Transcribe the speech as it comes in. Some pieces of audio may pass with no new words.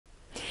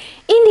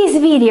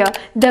today's video,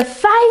 the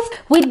 5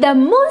 with the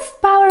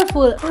most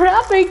powerful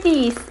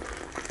properties.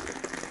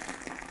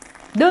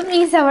 Don't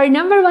miss our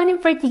number 1 in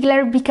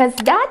particular, because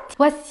that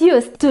was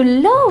used to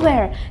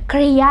lower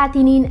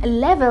creatinine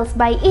levels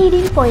by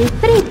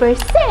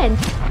 18.3%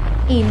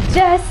 in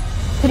just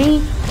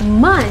 3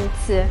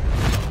 months.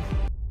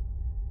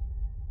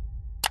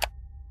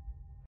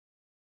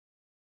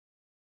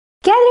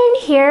 Gathering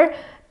here,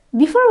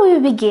 before we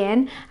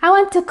begin, I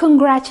want to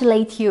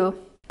congratulate you.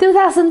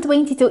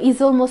 2022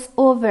 is almost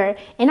over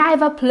and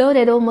I've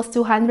uploaded almost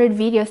 200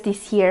 videos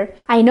this year.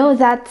 I know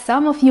that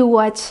some of you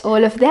watch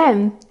all of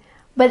them,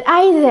 but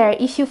either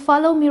if you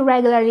follow me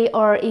regularly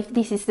or if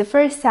this is the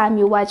first time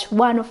you watch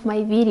one of my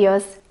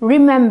videos,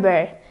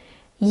 remember,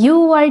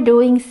 you are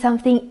doing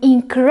something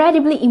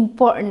incredibly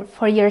important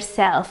for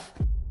yourself.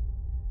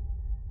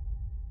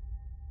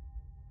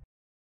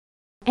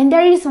 And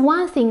there is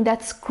one thing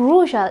that's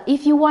crucial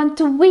if you want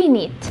to win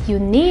it. You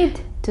need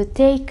to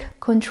take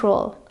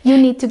control. You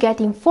need to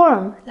get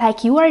informed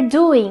like you are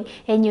doing,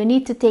 and you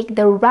need to take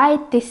the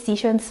right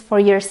decisions for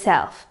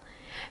yourself.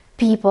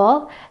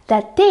 People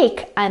that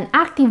take an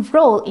active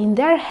role in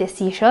their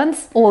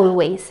decisions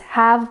always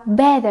have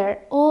better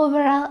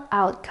overall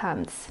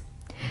outcomes.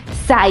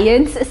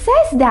 Science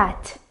says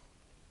that.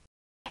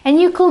 And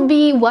you could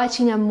be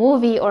watching a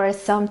movie or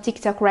some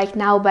TikTok right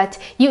now, but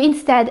you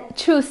instead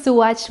choose to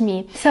watch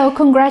me. So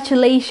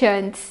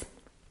congratulations!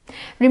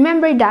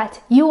 Remember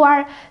that you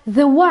are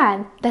the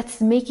one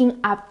that's making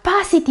a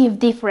positive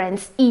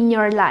difference in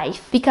your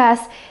life, because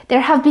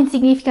there have been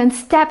significant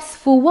steps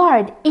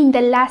forward in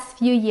the last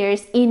few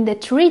years in the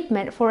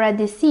treatment for a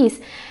disease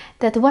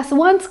that was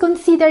once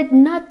considered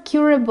not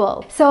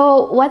curable.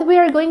 So what we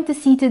are going to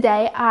see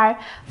today are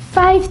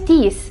 5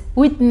 teas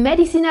with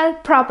medicinal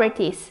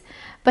properties.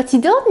 But you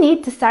don't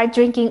need to start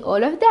drinking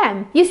all of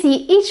them. You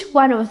see, each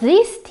one of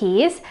these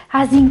teas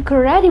has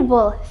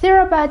incredible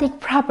therapeutic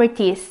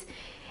properties.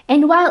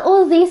 And while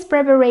all these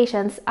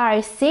preparations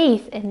are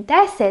safe and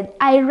tested,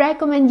 I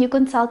recommend you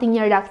consulting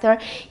your doctor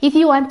if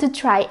you want to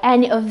try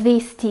any of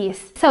these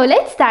teas. So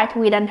let's start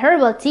with an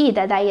herbal tea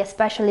that I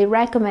especially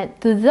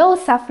recommend to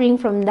those suffering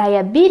from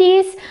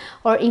diabetes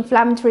or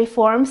inflammatory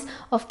forms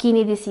of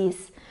kidney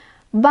disease.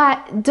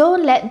 But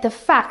don't let the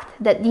fact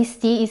that this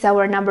tea is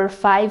our number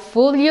 5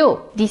 fool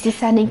you. This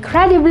is an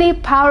incredibly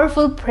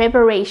powerful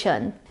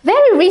preparation.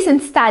 Very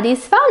recent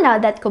studies found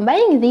out that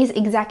combining these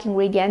exact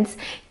ingredients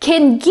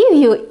can give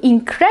you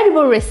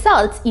incredible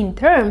results in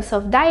terms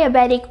of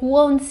diabetic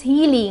wounds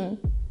healing.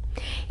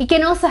 It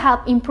can also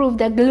help improve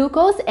the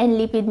glucose and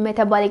lipid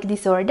metabolic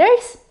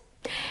disorders.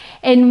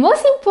 And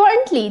most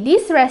importantly,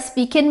 this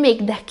recipe can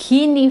make the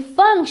kidney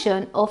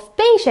function of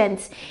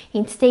patients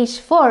in stage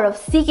 4 of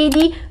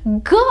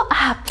CKD go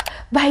up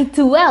by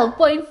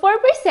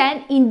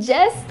 12.4% in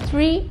just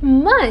 3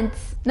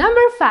 months.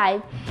 Number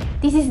 5.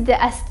 This is the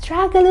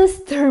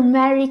astragalus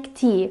turmeric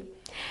tea.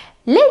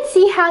 Let's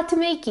see how to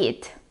make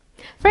it.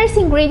 First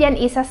ingredient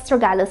is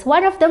astragalus,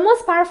 one of the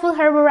most powerful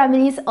herbal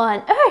remedies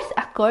on earth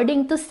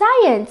according to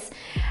science.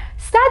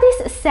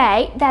 Studies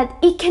say that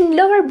it can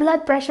lower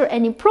blood pressure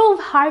and improve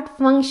heart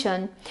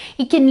function.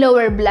 It can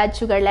lower blood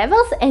sugar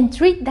levels and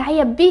treat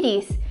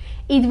diabetes.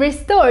 It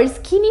restores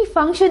kidney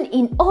function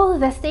in all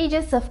the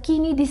stages of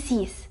kidney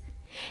disease.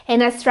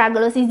 And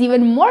astragalus is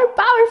even more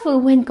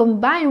powerful when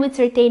combined with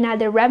certain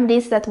other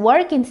remedies that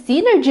work in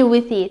synergy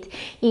with it,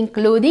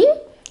 including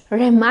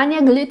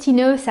Rehmannia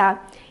glutinosa.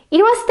 It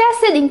was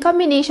tested in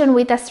combination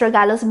with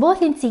astragalus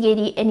both in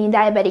CKD and in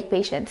diabetic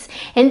patients.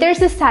 And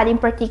there's a study in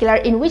particular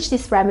in which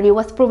this remedy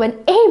was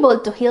proven able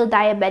to heal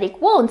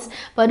diabetic wounds,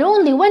 but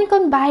only when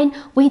combined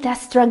with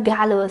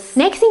astragalus.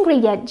 Next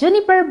ingredient,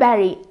 juniper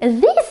berry.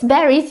 These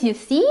berries you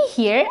see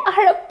here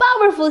are a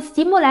powerful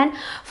stimulant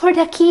for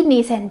the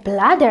kidneys and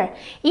bladder.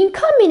 In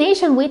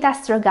combination with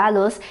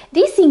astragalus,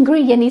 this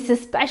ingredient is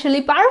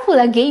especially powerful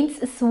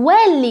against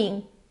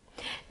swelling.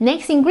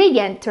 Next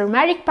ingredient,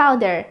 turmeric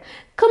powder.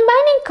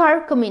 Combining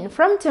curcumin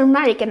from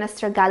turmeric and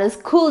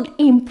astragalus could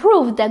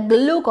improve the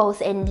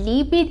glucose and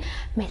lipid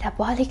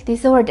metabolic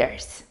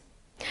disorders.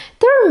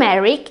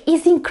 Turmeric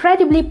is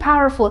incredibly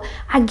powerful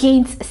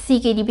against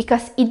CKD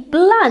because it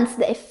blunts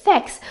the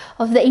effects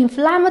of the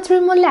inflammatory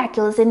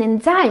molecules and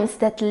enzymes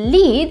that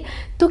lead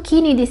to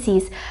kidney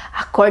disease,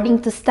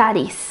 according to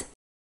studies.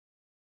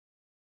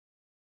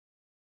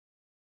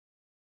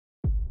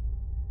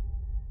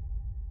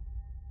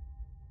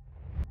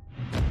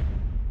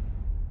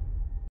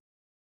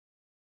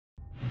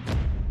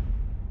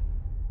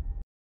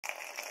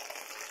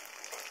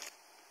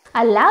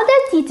 Allow the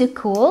tea to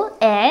cool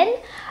and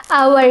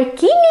our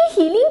kidney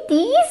healing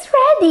tea is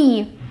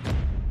ready!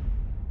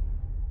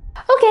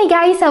 Okay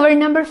guys, our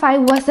number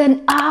 5 was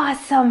an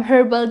awesome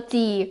herbal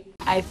tea.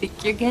 I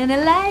think you're gonna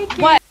like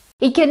it. What?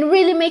 It can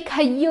really make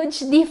a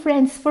huge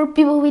difference for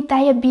people with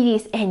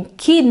diabetes and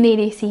kidney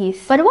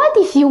disease. But what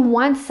if you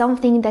want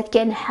something that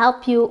can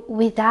help you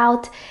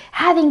without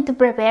having to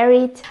prepare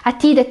it? A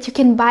tea that you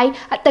can buy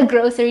at the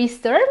grocery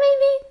store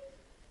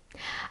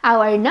maybe?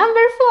 Our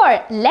number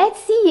 4,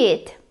 let's see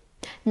it.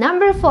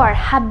 Number 4,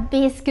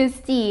 hibiscus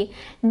tea.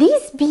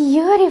 This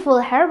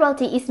beautiful herbal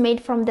tea is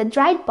made from the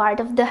dried part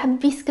of the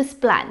hibiscus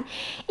plant.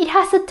 It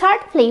has a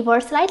tart flavor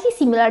slightly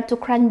similar to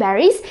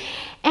cranberries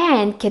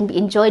and can be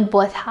enjoyed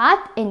both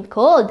hot and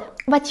cold.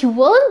 But you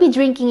won't be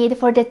drinking it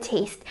for the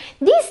taste.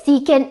 This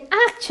tea can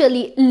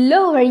actually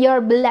lower your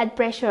blood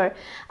pressure.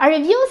 A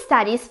review of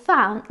studies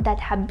found that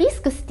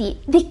hibiscus tea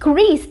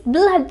decreased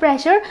blood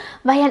pressure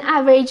by an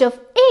average of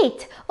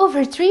 8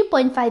 over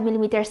 3.5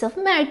 millimeters of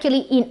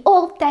mercury in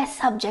all test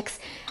subjects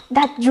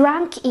that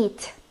drank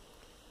it.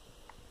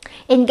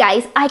 And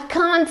guys, I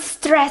can't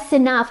stress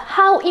enough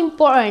how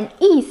important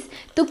it is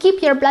to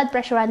keep your blood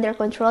pressure under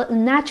control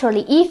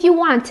naturally if you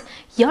want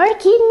your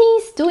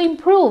kidneys to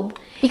improve.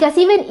 Because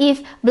even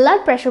if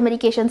blood pressure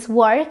medications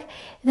work,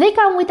 they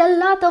come with a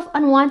lot of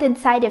unwanted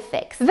side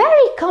effects.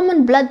 Very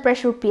common blood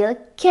pressure pill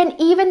can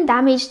even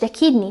damage the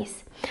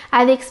kidneys.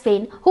 I've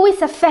explained who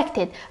is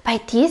affected by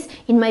this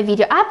in my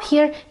video up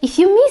here if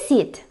you miss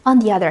it. On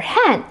the other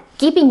hand,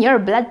 keeping your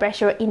blood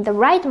pressure in the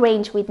right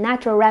range with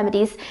natural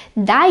remedies,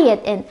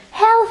 diet, and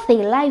healthy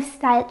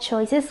lifestyle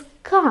choices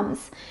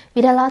comes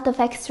with a lot of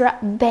extra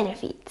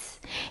benefits.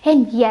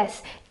 And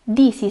yes,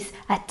 this is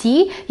a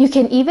tea you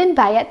can even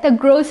buy at the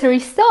grocery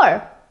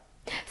store.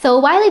 So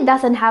while it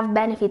doesn't have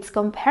benefits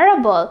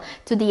comparable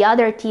to the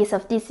other teas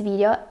of this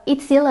video,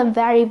 it's still a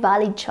very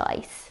valid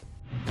choice.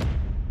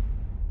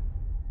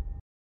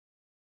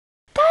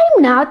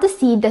 Time now to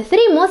see the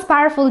 3 most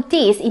powerful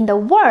teas in the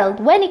world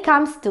when it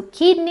comes to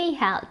kidney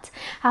health.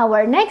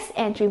 Our next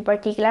entry in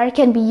particular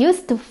can be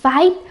used to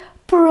fight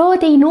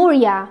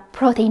proteinuria.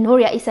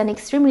 Proteinuria is an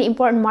extremely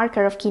important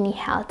marker of kidney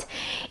health.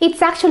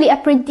 It's actually a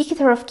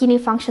predictor of kidney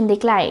function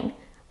decline.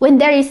 When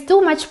there is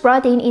too much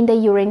protein in the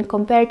urine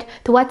compared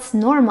to what's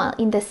normal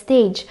in the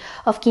stage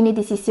of kidney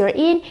disease you're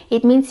in,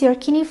 it means your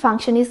kidney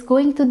function is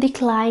going to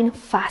decline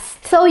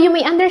fast. So you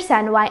may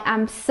understand why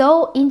I'm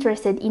so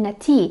interested in a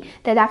tea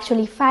that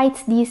actually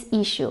fights this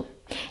issue.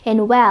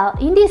 And well,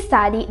 in this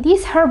study,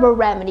 this herbal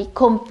remedy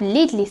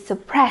completely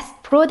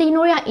suppressed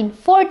proteinuria in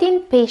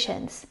 14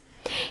 patients.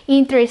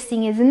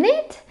 Interesting, isn't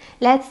it?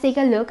 Let's take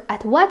a look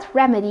at what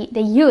remedy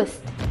they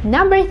used.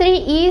 Number 3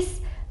 is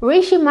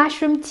reishi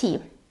mushroom tea.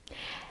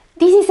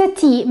 This is a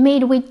tea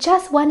made with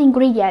just one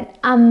ingredient,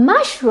 a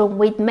mushroom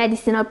with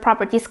medicinal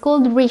properties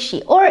called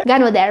reishi or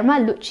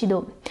Ganoderma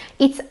lucidum.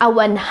 It's a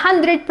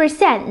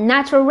 100%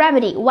 natural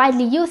remedy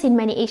widely used in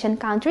many Asian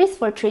countries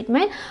for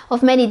treatment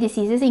of many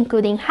diseases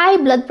including high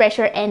blood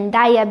pressure and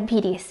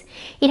diabetes.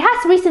 It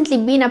has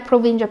recently been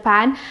approved in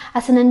Japan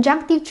as an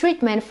adjunctive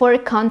treatment for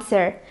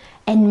cancer.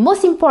 And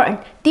most important,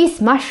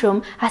 this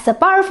mushroom has a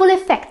powerful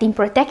effect in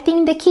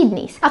protecting the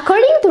kidneys.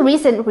 According to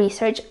recent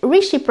research,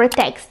 reishi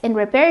protects and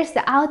repairs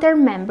the outer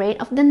membrane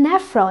of the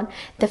nephron,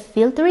 the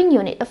filtering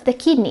unit of the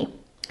kidney.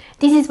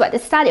 This is what the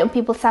study on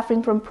people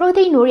suffering from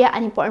proteinuria,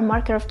 an important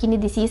marker of kidney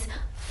disease,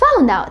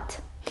 found out.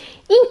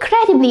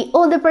 Incredibly,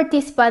 all the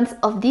participants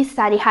of this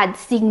study had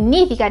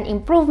significant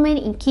improvement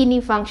in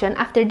kidney function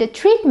after the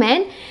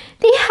treatment.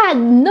 They had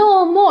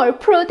no more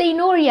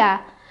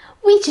proteinuria,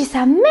 which is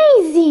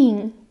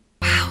amazing!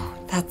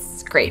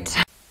 That's great.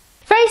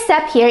 First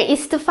step here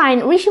is to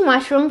find reishi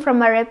mushroom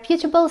from a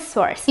reputable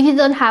source if you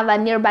don't have a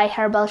nearby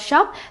herbal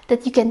shop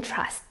that you can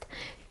trust.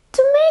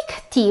 To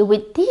make tea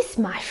with these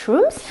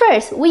mushrooms,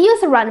 first we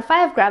use around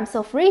 5 grams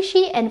of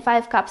reishi and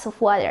 5 cups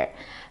of water.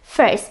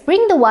 First,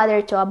 bring the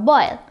water to a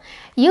boil.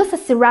 Use a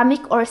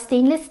ceramic or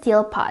stainless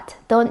steel pot.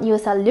 Don't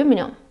use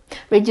aluminum.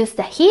 Reduce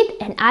the heat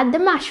and add the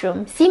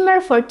mushroom.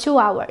 Simmer for 2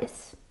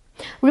 hours.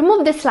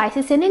 Remove the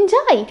slices and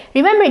enjoy!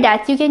 Remember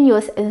that you can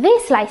use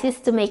these slices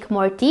to make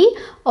more tea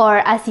or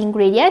as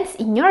ingredients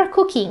in your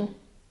cooking.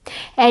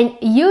 And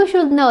you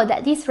should know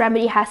that this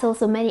remedy has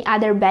also many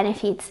other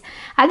benefits.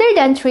 Other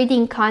than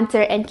treating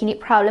cancer and kidney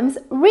problems,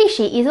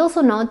 reishi is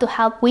also known to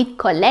help with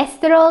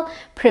cholesterol,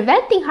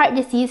 preventing heart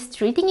disease,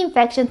 treating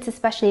infections,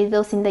 especially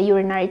those in the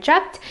urinary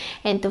tract,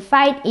 and to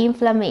fight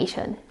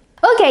inflammation.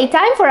 Okay,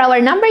 time for our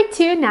number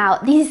 2 now.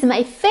 This is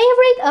my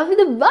favorite of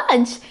the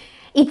bunch.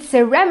 It's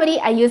a remedy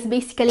I use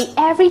basically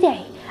every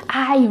day.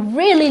 I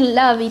really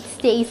love its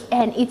taste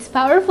and its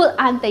powerful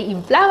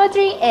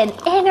anti-inflammatory and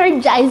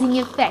energizing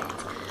effect.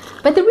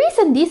 But the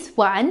reason this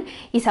one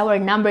is our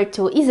number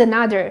 2 is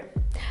another.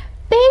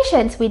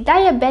 Patients with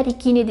diabetic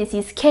kidney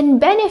disease can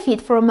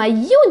benefit from a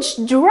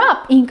huge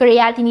drop in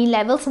creatinine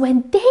levels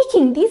when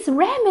taking this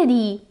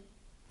remedy.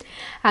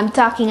 I'm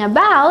talking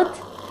about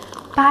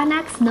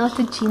Panax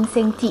Notu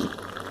Ginseng tea.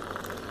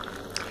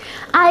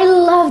 I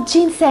love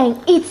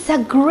ginseng. It's a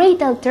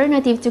great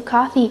alternative to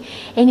coffee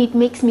and it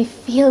makes me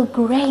feel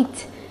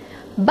great.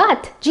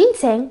 But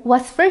ginseng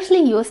was firstly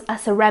used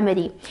as a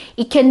remedy.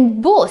 It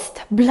can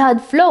boost blood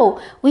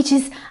flow, which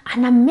is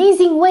an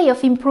amazing way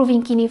of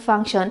improving kidney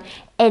function,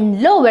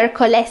 and lower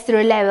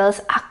cholesterol levels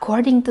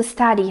according to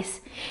studies.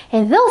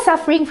 And those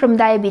suffering from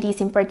diabetes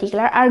in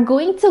particular are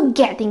going to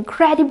get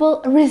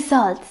incredible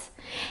results.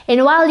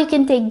 And while you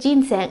can take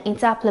ginseng in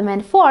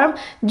supplement form,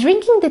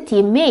 drinking the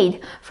tea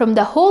made from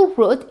the whole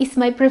root is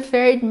my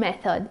preferred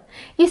method.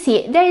 You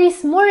see, there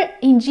is more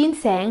in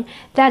ginseng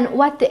than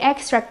what the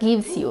extract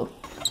gives you.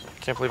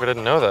 Can't believe I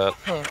didn't know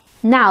that.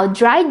 Now,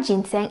 dried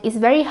ginseng is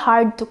very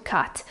hard to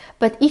cut,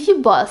 but if you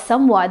boil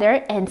some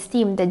water and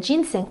steam the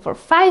ginseng for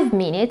 5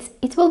 minutes,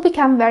 it will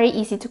become very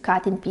easy to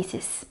cut in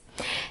pieces.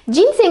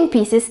 Ginseng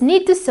pieces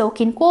need to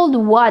soak in cold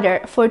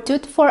water for 2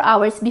 to 4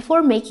 hours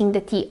before making the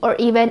tea, or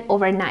even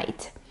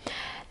overnight.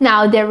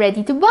 Now they're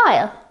ready to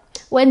boil.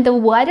 When the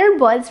water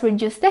boils,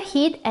 reduce the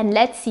heat and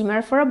let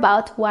simmer for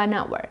about 1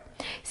 hour.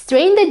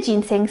 Strain the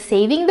ginseng,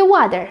 saving the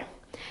water.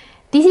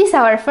 This is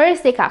our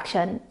first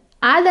decoction.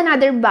 Add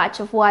another batch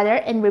of water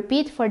and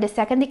repeat for the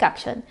second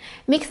decoction.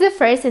 Mix the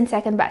first and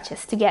second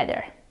batches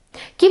together.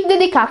 Keep the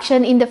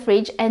decoction in the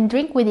fridge and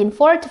drink within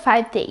 4 to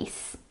 5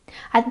 days.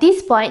 At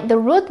this point, the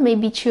root may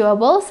be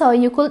chewable, so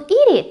you could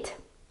eat it.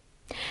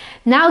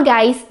 Now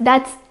guys,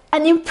 that's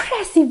an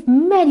impressive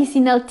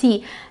medicinal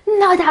tea,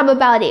 no doubt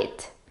about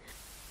it.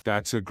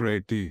 That's a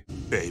great tea,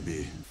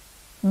 baby.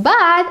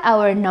 But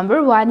our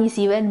number one is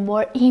even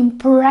more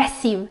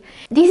impressive.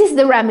 This is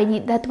the remedy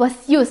that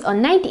was used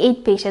on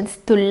 98 patients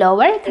to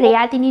lower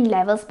creatinine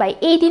levels by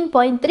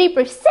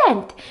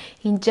 18.3%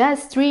 in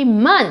just 3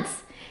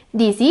 months.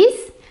 This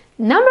is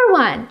number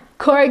 1,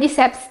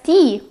 cordyceps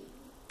tea.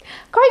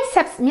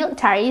 Cordyceps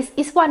militaris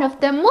is one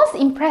of the most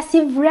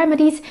impressive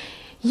remedies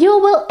you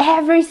will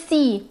ever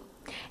see.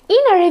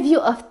 In a review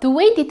of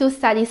 22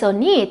 studies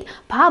on it,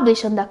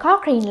 published on the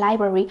Cochrane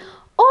Library,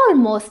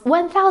 almost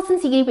 1,000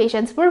 CKD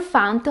patients were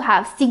found to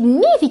have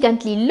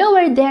significantly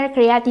lowered their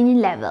creatinine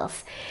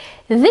levels.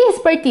 These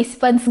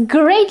participants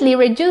greatly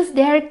reduced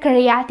their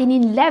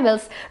creatinine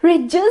levels,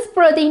 reduced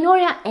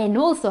proteinuria, and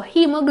also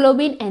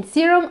hemoglobin and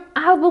serum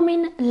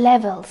albumin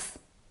levels.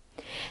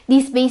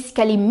 This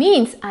basically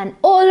means an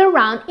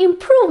all-around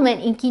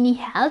improvement in kidney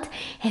health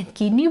and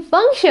kidney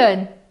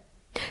function.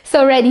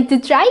 So ready to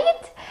try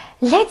it?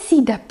 Let's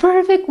see the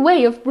perfect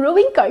way of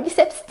brewing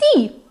cordyceps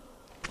tea.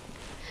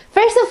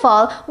 First of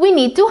all, we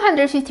need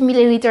 250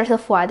 milliliters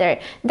of water.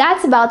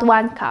 That's about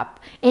 1 cup.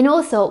 And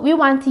also, we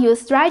want to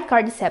use dried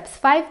cordyceps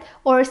 5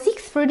 or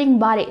 6 fruiting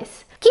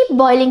bodies. Keep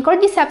boiling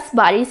cordyceps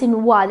bodies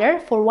in water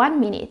for 1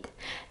 minute.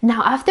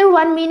 Now, after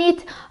 1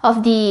 minute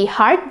of the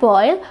hard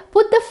boil,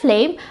 put the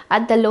flame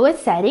at the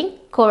lowest setting,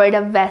 cover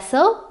the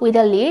vessel with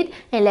a lid,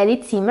 and let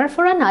it simmer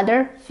for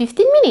another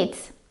 15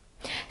 minutes.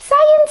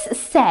 Science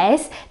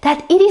says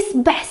that it is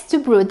best to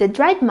brew the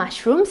dried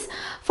mushrooms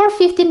for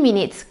 15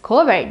 minutes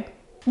covered.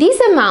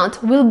 This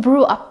amount will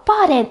brew a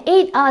potent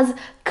 8-ounce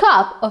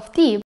cup of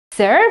tea.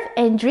 Serve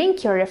and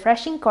drink your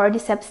refreshing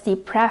cordyceps tea,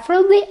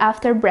 preferably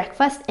after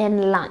breakfast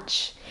and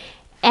lunch.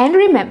 And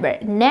remember,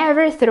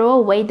 never throw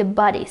away the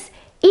bodies.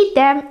 Eat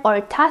them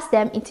or toss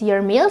them into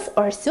your meals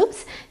or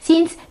soups,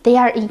 since they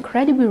are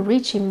incredibly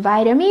rich in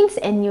vitamins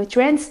and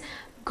nutrients,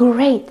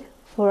 great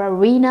for a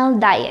renal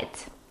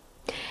diet.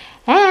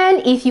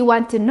 And if you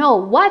want to know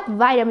what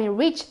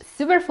vitamin-rich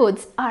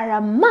superfoods are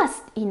a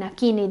must in a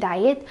kidney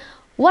diet,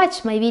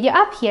 watch my video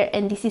up here.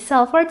 And this is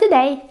all for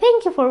today.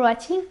 Thank you for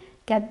watching.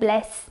 God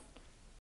bless.